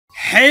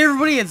Hey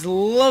everybody, it's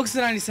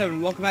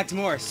Loxin97. Welcome back to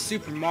more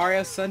Super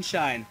Mario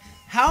Sunshine.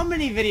 How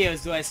many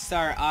videos do I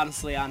start,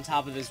 honestly, on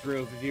top of this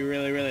roof, if you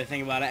really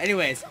think about it?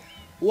 Anyways,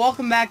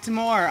 welcome back to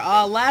more.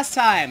 Last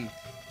time,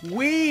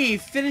 we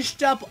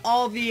finished up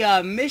all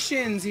the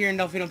missions here in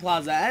Delfino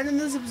Plaza, and in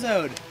this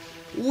episode,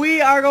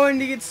 we are going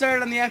to get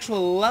started on the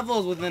actual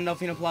levels within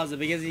Delfino Plaza,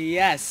 because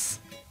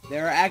yes,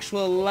 there are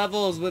actual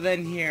levels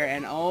within here,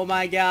 and oh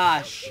my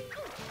gosh,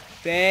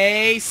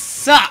 they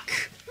suck!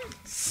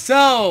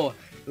 So,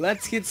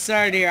 let's get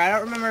started here. I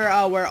don't remember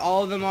where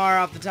all of them are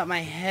off the top of my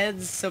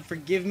head, so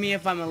forgive me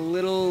if I'm a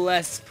little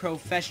less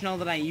professional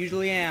than I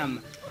usually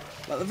am.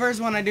 But the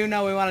first one I do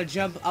know, we want to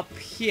jump up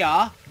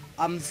here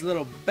on this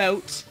little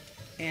boat,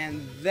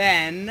 and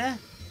then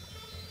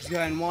just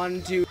go in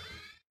 1, 2,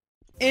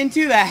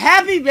 into the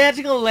happy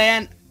magical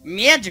land.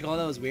 Magical,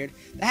 that was weird.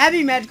 The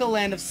happy magical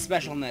land of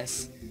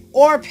specialness.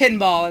 Or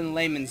pinball in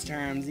layman's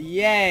terms.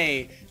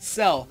 Yay!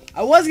 So,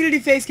 I was gonna do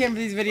face cam for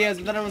these videos,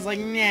 but then I was like,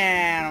 nah,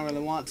 I don't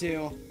really want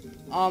to.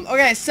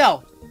 Okay,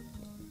 so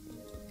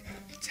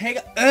take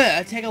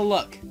a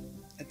look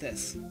at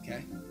this,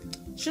 okay?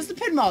 It's just a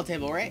pinball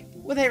table, right?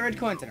 With 8 red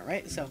coins in it,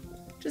 right? So,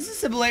 just a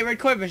simple 8 red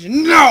coin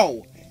mission.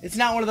 No! It's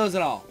not one of those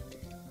at all.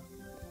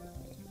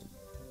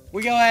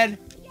 We go ahead.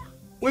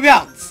 We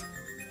bounce.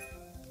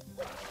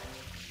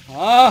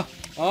 Oh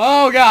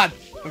god.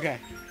 Okay.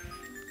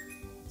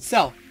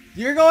 So,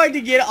 you're going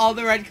to get all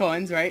the red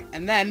coins, right?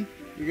 And then,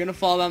 you're going to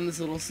fall down this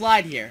little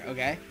slide here,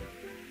 okay?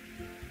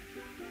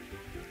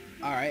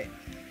 Alright.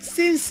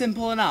 Seems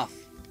simple enough.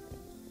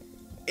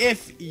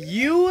 If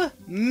you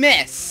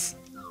miss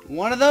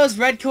one of those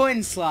red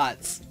coin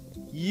slots,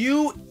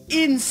 you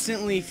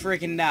instantly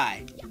freaking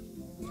die.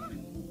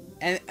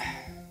 And...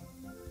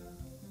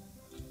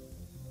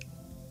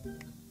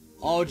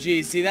 oh,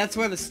 geez. See, that's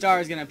where the star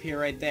is going to appear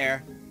right there.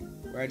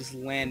 Where I just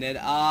landed.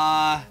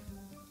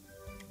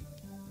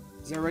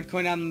 Is there a red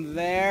coin down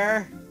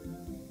there?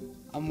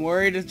 I'm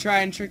worried to try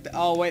and trick the...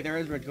 oh, wait, there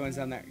is red coins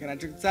down there. Can I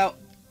trick this out?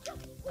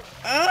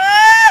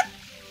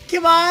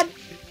 Come on!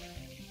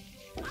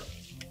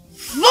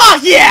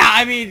 Fuck yeah!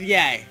 I mean,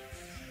 yay.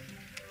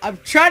 I'm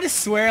trying to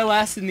swear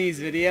less in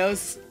these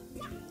videos.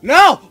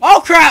 No!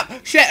 Oh,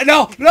 crap! Shit,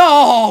 no!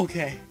 No!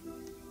 Okay.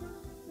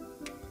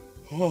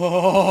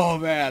 Oh,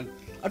 man.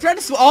 I'm trying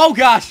to oh,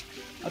 gosh!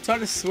 I'm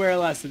trying to swear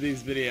less in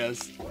these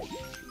videos.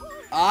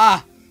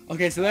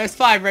 Okay, so there's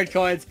 5 red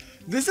coins.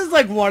 This is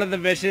like one of the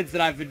missions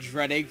that I've been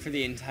dreading for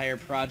the entire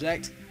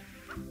project.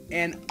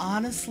 And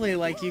honestly,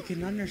 like, you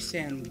can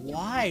understand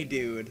why,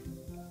 dude.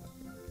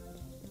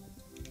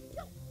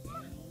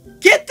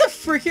 Get the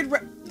freaking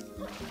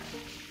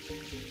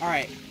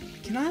alright,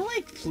 can I,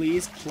 like,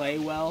 please play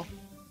well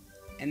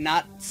and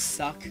not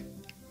suck?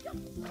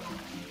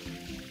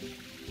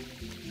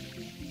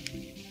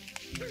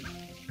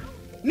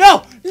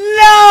 No!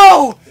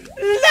 No!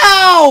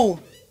 No!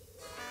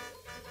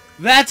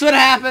 That's what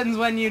happens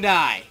when you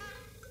die.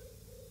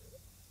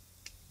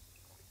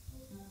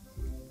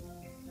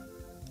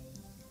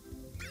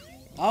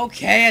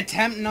 Okay,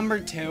 attempt number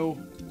 2.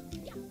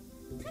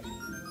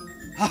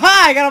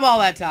 Haha, I got them all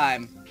that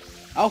time.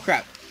 Oh,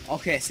 crap.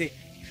 Okay, see.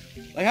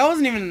 Like, I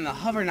wasn't even in the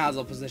hover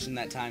nozzle position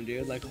that time,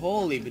 dude. Like,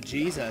 holy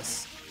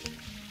bejesus.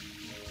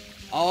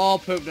 Oh,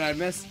 poop, did I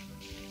miss?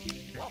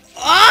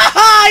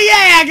 Oh,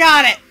 yeah, I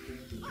got it!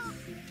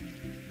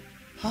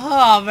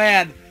 Oh,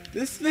 man.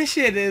 This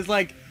mission is,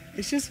 like,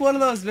 it's just one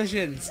of those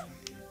missions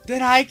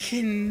that I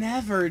can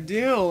never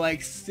do.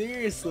 Like,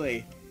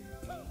 seriously.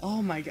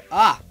 Oh, my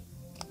god.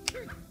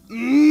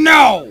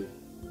 No!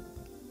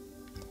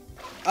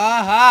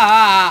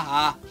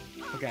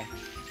 Okay.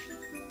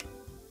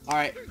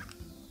 Alright.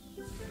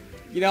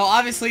 You know,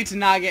 obviously to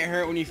not get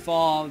hurt when you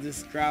fall,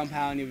 just ground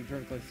pound, you'll be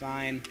perfectly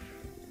fine.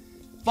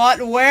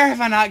 But where have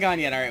I not gone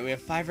yet? Alright, we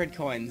have 5 red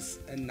coins,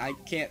 and I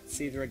can't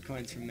see the red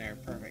coins from there.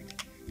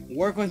 Perfect.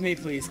 Work with me,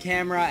 please.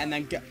 Camera, and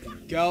then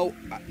go.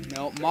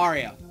 No,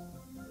 Mario.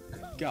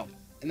 Go.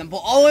 And then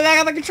pull all the way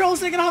back on the control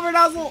stick and hover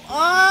nozzle.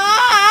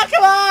 Ah,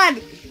 come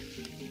on!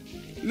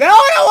 No,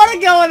 I don't want to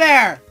go in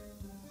there!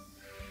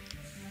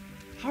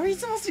 How are you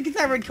supposed to get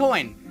that red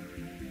coin?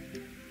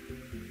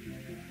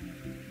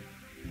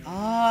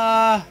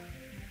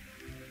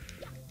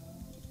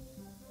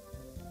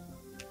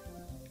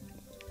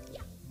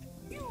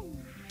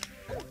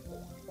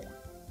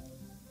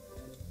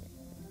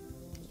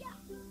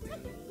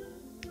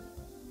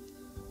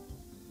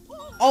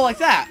 Oh, like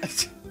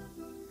that!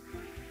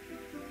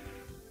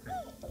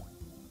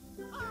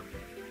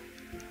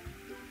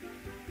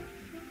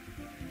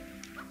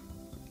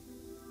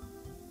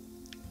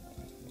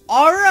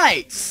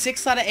 Alright,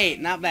 6 out of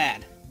 8, not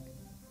bad.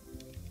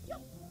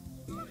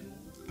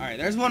 Alright,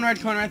 there's one red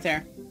coin right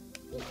there.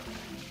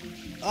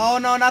 Oh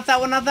no, not that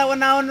one, not that one,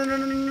 no,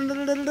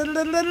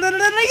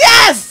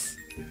 yes!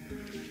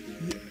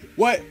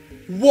 What?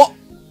 What?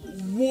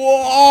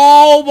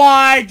 Oh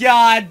my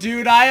god,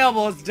 dude, I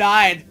almost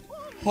died.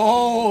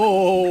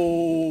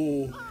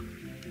 Oh.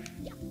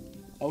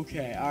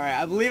 Okay, alright,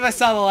 I believe I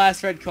saw the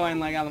last red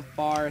coin, like, on the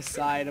far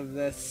side of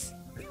this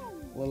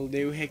little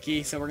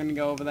doohickey, so we're gonna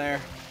go over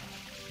there.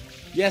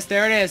 Yes,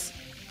 there it is.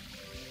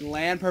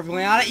 Land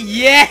perfectly on it.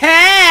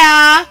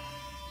 Yeah!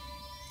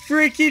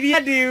 Freaking yeah,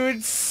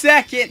 dude.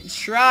 Second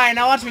try.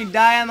 Now watch me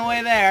die on the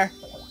way there.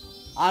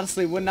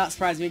 Honestly, would not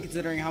surprise me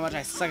considering how much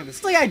I suck at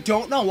this. Like, I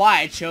don't know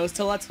why I chose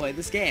to let's play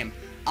this game.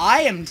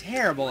 I am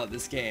terrible at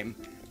this game.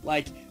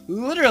 Like,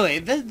 literally,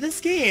 this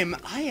game,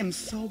 I am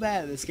so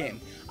bad at this game.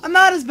 I'm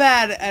not as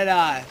bad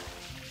at,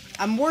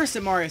 I'm worse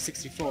at Mario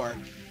 64,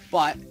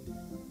 but,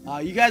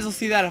 you guys will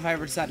see that if I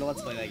ever decide to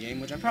let's play that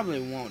game, which I probably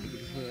won't, to be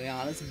completely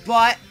honest,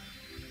 but,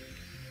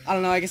 I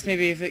don't know, I guess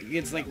maybe if it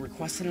gets, like,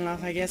 requested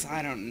enough, I guess,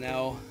 I don't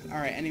know.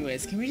 Alright,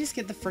 anyways, can we just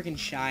get the freaking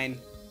shine?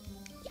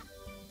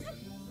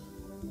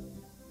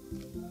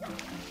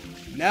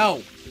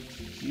 No!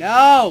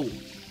 No!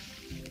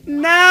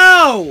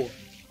 No!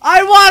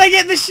 I want to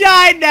get the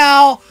shine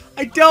now!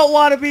 I don't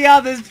want to be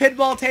on this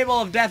pinball table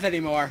of death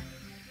anymore.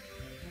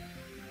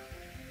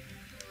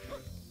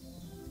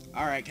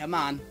 Alright, come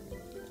on.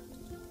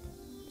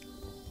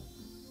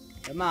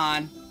 Come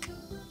on.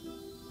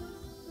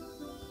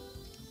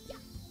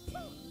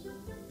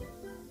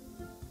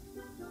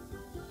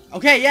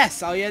 Okay,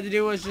 yes, all you had to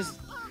do was just...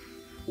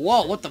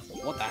 Whoa, what the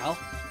hell?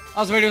 I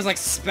was worried it was like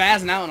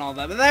spazzing out and all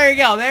that, but there you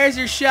go, there's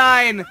your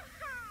shine!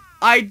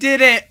 I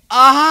did it!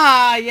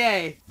 Aha!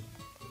 Yay!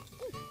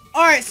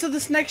 Alright, so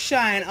this next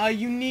shine,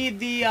 you need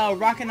the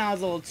rocket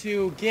nozzle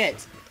to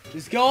get.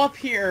 Just go up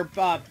here,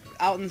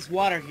 out in this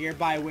water here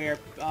by where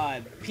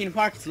Peanut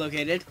Park is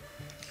located.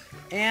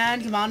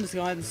 And come on, just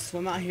go ahead and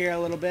swim out here a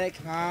little bit.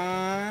 Come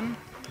on.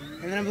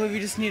 And then I believe you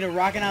just need a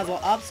rocket nozzle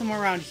up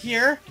somewhere around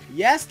here.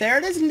 Yes, there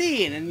it is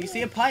indeed. And you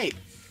see a pipe.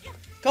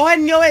 Go ahead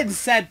and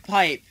said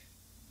pipe.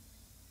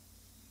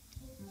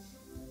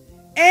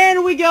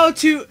 And we go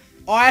to...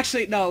 Oh,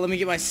 actually, no, let me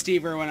get my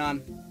Steve Irwin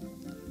on.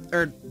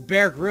 Or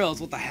Bear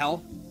Grylls, what the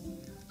hell?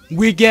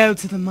 We go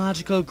to the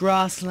magical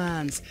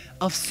grasslands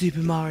of Super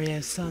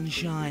Mario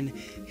Sunshine.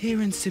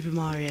 Here in Super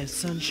Mario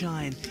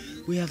Sunshine,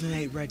 we have an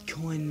 8 red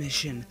coin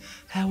mission.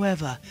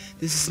 However,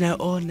 this is no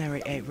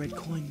ordinary 8 red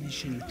coin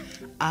mission,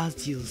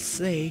 as you'll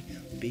see,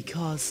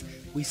 because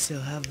we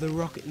still have the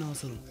rocket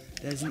nozzle.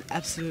 There's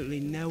absolutely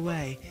no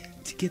way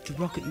to get the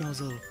rocket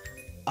nozzle,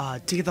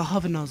 to get the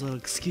hover nozzle,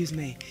 excuse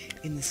me,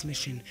 in this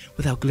mission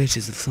without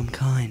glitches of some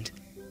kind.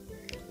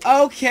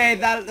 Okay,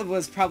 that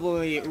was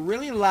probably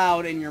really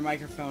loud in your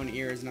microphone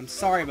ears, and I'm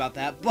sorry about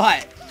that,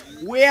 but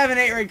we have an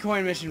 8 red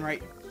coin mission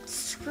right...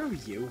 Screw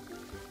you.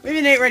 We have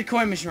an 8 red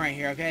coin mission right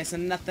here, okay? So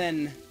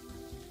nothing...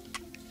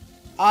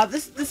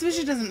 This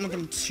mission doesn't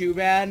nothing too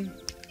bad,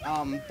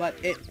 but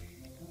it...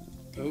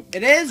 Oop.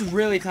 It is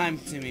really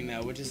time-consuming,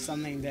 though, which is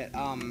something that,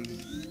 I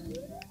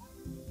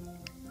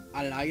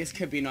don't know, I guess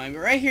could be annoying. But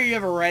right here you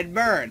have a red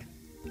bird.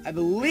 I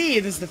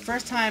believe this is the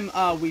first time,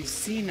 we've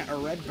seen a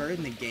red bird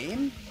in the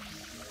game.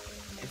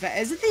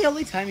 Is it the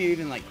only time you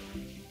even, like...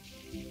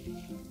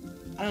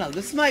 I don't know,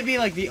 this might be,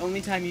 like, the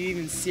only time you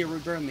even see a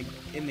red bird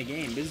in the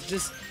game. It's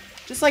just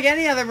like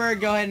any other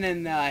bird, go ahead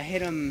and,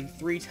 hit him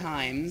 3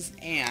 times,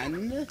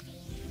 and...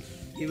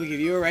 he will give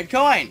you a red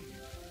coin.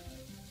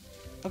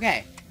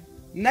 Okay.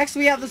 Next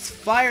we have this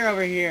fire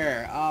over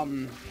here.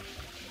 Come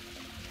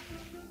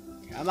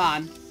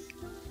on.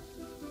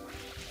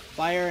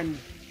 Fire and...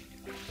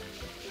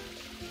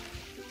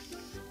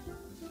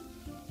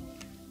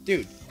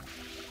 Dude.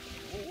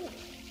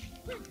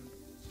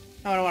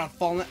 I don't want to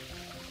fall in it.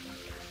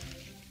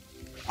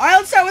 Alright,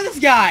 let's start with this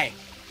guy.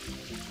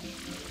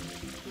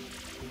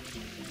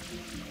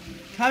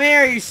 Come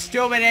here, you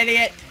stupid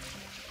idiot.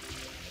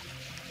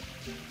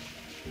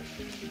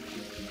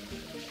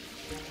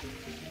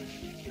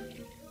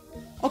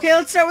 Okay,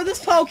 let's start with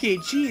this Pokey.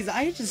 Jeez,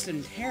 I just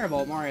am terrible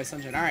at Mario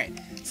Sunshine. Alright,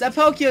 so that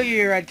Pokey will give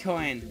you a red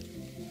coin.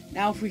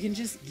 Now, if we can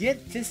just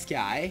get this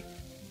guy...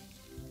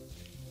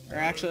 Or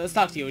actually, let's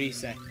talk to you. What do you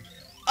say?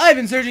 I've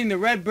been searching the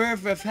red bird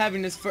for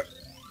happiness for...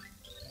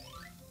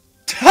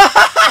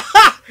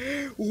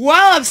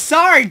 Well, I'm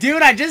sorry,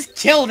 dude. I just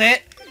killed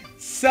it.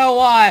 So,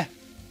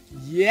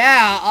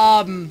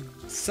 yeah,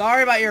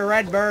 sorry about your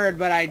red bird,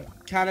 but I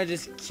kind of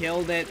just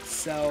killed it,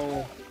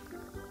 so...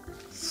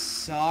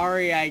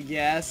 Sorry, I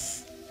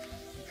guess.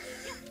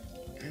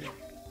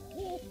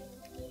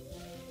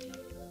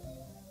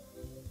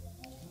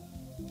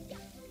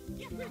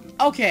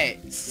 Okay,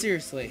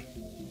 seriously.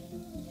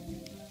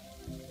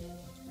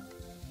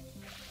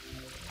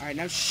 Alright,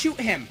 now shoot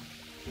him.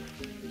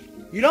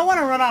 You don't want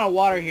to run out of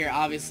water here,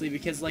 obviously,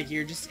 because, like,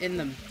 you're just in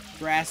the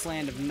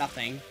grassland of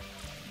nothing.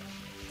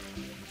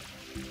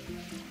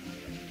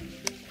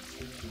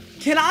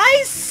 Can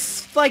I,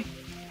 like,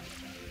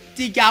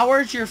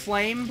 degouge your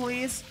flame,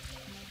 please?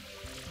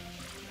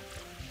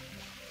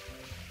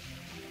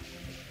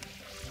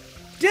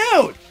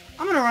 Dude!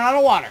 I'm gonna run out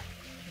of water.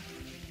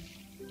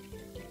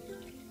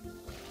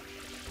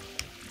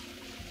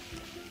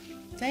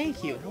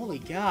 Thank you. Holy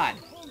God.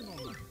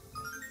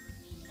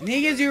 And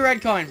he gives you a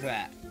red coin for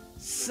that.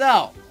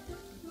 So,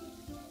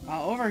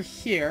 over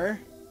here,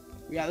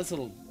 we got this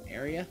little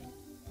area.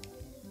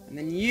 And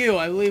then you,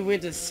 I believe we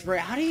have to spray.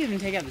 How do you even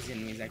take out these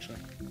enemies, actually?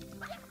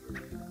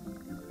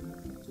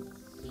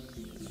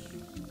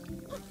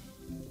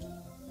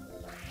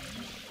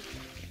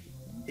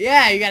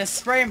 Yeah, you gotta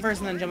spray him first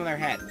and then jump on their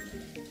head.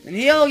 And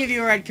he'll give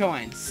you a red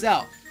coin.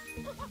 So,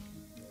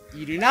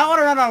 you do not want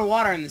to run out of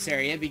water in this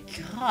area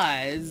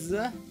because,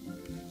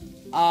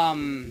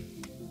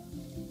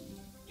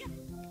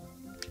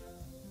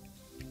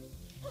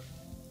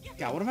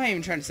 God, what am I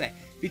even trying to say?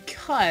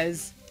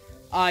 Because,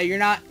 you're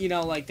not, you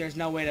know, like, there's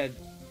no way to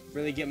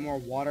really get more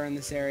water in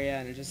this area,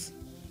 and it just,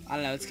 I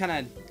don't know, it's kind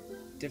of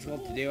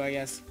difficult to do, I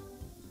guess.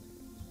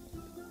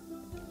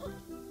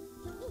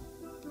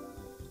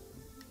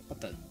 What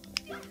the?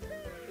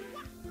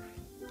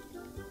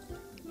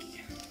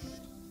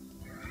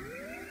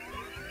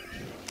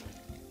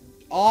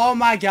 Oh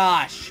my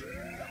gosh!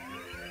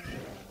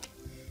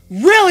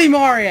 Really,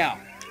 Mario?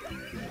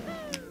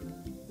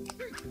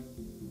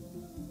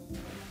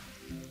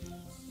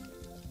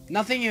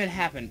 Nothing even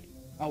happened.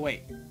 Oh,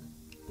 wait.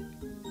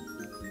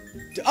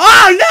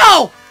 Oh,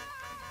 no!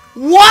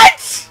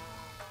 What?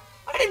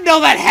 I didn't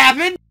know that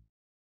happened!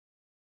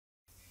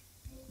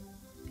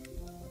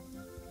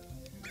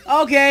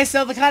 Okay,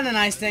 so the kind of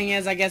nice thing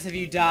is, I guess if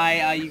you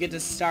die, you get to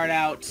start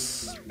out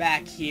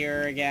back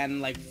here again,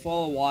 like,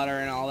 full of water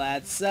and all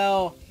that.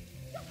 So,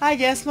 I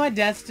guess my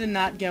death did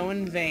not go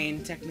in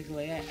vain,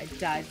 technically. I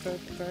died for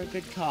a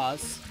good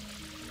cause.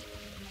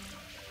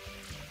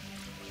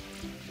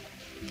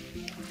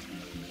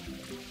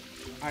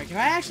 Alright, can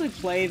I actually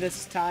play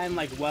this time,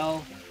 like,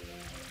 well?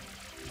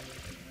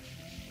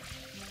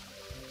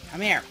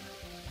 Come here.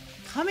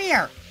 Come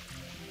here!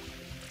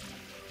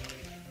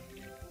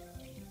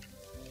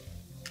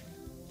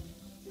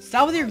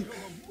 Stop with your...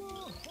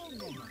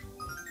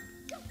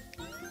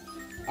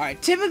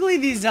 Alright, typically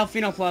these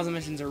Delfino Plaza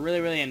missions are really,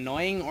 really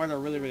annoying, or they're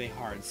really, really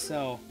hard,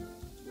 so...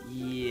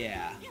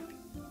 yeah.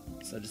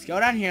 So just go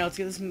down here, let's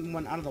get this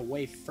one out of the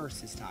way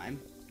first this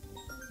time.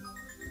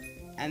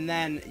 And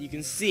then you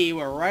can see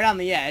we're right on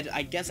the edge.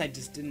 I guess I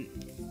just didn't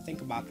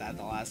think about that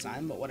the last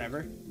time, but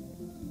whatever.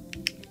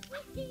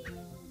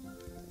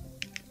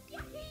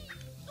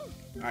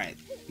 Alright,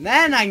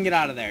 then I can get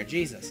out of there.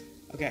 Jesus.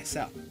 Okay,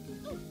 so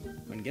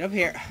I'm gonna get up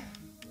here.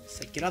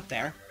 So get up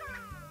there.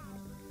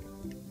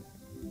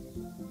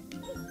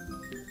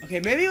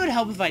 Okay, maybe it would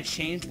help if I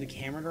changed the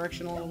camera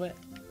direction a little bit.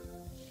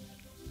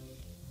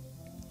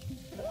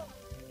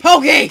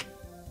 Pokey!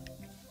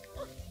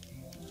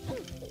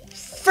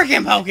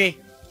 Freaking Pokey!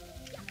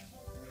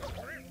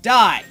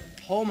 Die!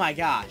 Oh my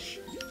gosh.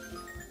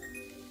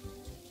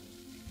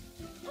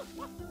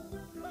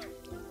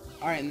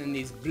 Alright, and then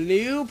these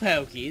blue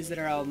Pokies that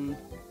are all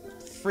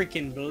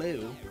freaking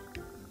blue.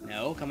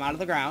 No, come out of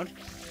the ground.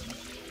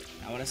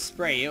 I want to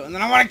spray you, and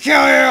then I want to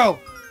kill you!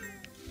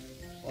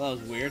 Well,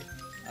 that was weird.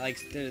 I like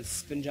did a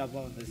spin jump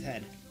off of his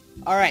head.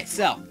 Alright,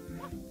 so.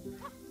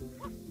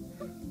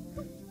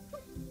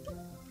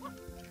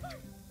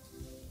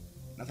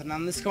 Nothing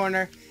on this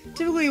corner.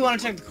 Typically you want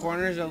to check the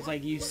corners, or it's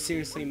like you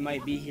seriously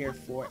might be here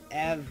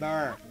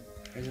forever.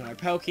 There's another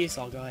Pokey,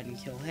 so I'll go ahead and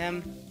kill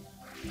him.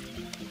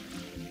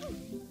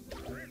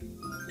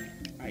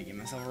 Alright, get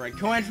myself a red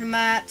coin from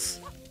that.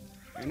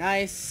 Very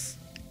nice.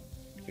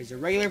 Here's a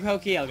regular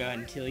Pokey, I'll go ahead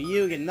and kill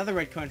you, get another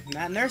red coin from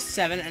that, and there's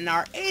 7, and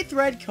our 8th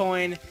red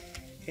coin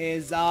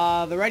is,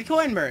 the red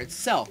coin birds.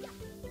 So,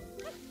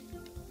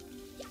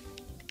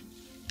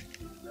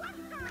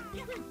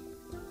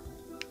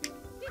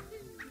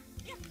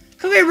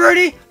 come here,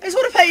 birdie! I just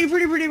want to pet you,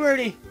 pretty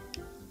birdie!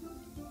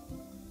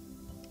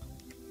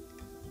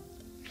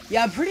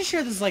 Yeah, I'm pretty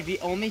sure this is like the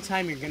only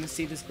time you're gonna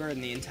see this bird in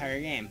the entire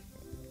game.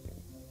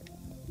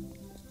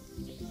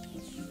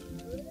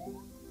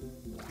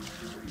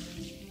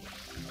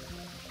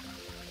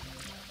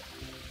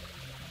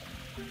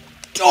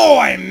 Oh,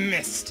 I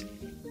missed!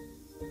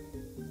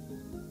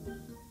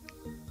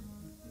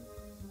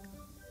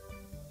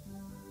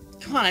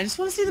 Come on, I just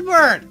want to see the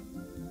bird!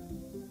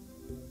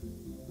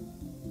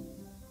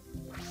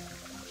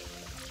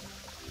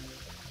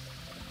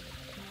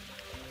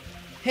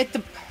 Hit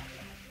the...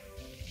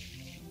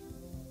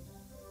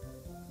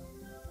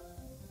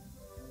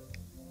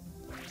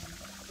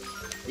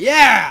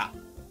 Yeah!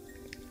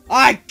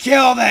 I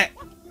killed it!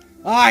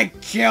 I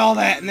killed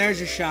it! And there's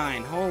your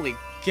shine. Holy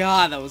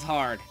God, that was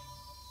hard.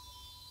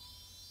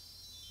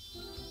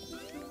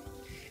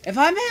 If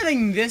I'm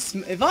having this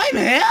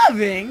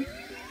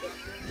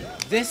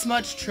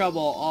much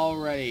trouble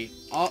already,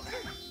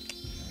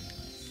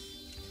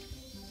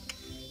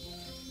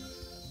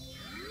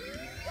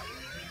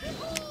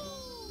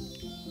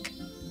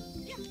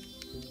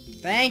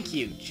 thank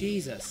you,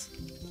 Jesus.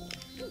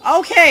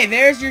 Okay,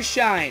 there's your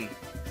shine.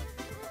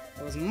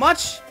 It was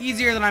much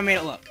easier than I made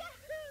it look.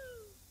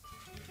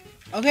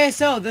 Okay,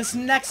 so this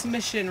next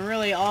mission,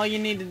 really all you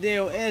need to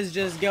do is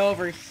just go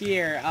over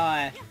here.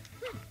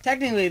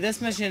 Technically,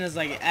 this mission is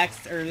like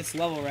this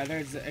level rather,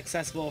 is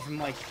accessible from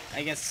like,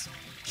 I guess,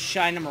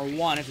 shine number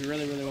 1 if you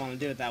really, really want to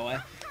do it that way.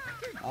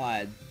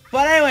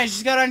 But anyways,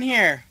 just go down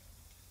here.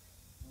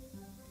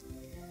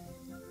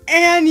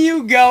 And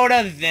you go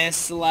to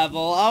this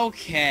level,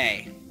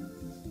 okay.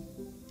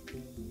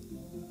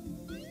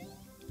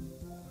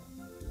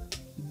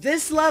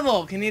 This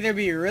level can either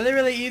be really,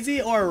 really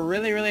easy or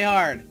really, really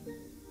hard.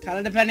 kind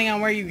of depending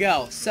on where you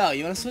go. So,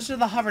 you want to switch to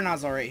the hover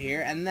nozzle right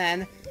here, and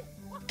then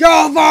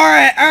go for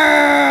it!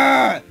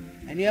 Arrgh!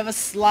 And you have a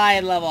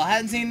slide level. I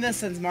haven't seen this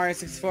since Mario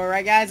 64,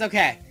 right guys?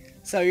 Okay.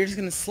 So, you're just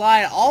going to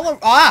slide all over.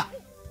 Ah!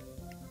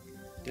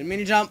 Didn't mean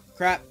to jump.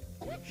 Crap.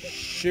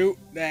 Shoot.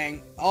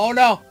 Dang. Oh,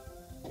 no.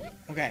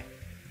 Okay.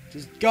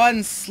 Just go ahead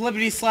and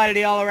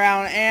slippity-slidity all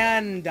around,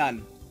 and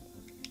done.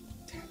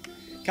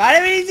 Kind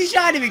of an easy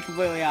shine, to be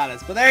completely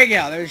honest. But there you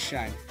go. There's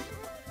shine.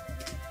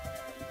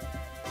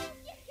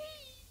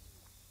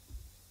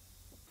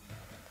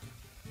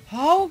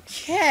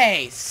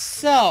 Okay,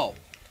 so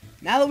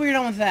now that we're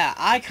done with that,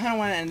 I kind of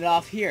want to end it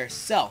off here.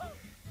 So,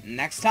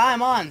 next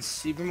time on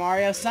Super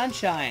Mario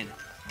Sunshine,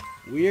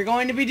 we are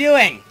going to be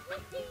doing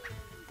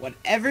what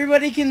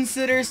everybody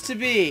considers to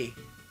be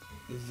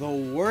the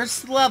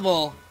worst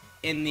level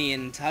in the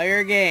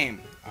entire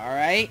game.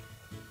 Alright?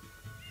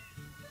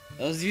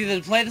 Those of you that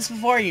have played this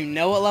before, you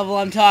know what level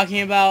I'm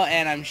talking about,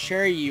 and I'm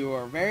sure you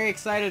are very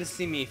excited to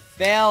see me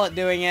fail at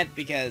doing it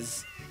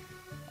because,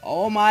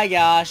 oh my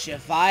gosh,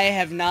 if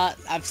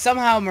I've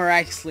somehow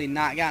miraculously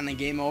not gotten a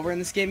game over in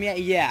this game yet,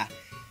 yeah.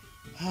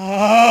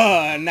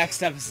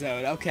 Next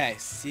episode. Okay,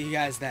 see you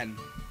guys then.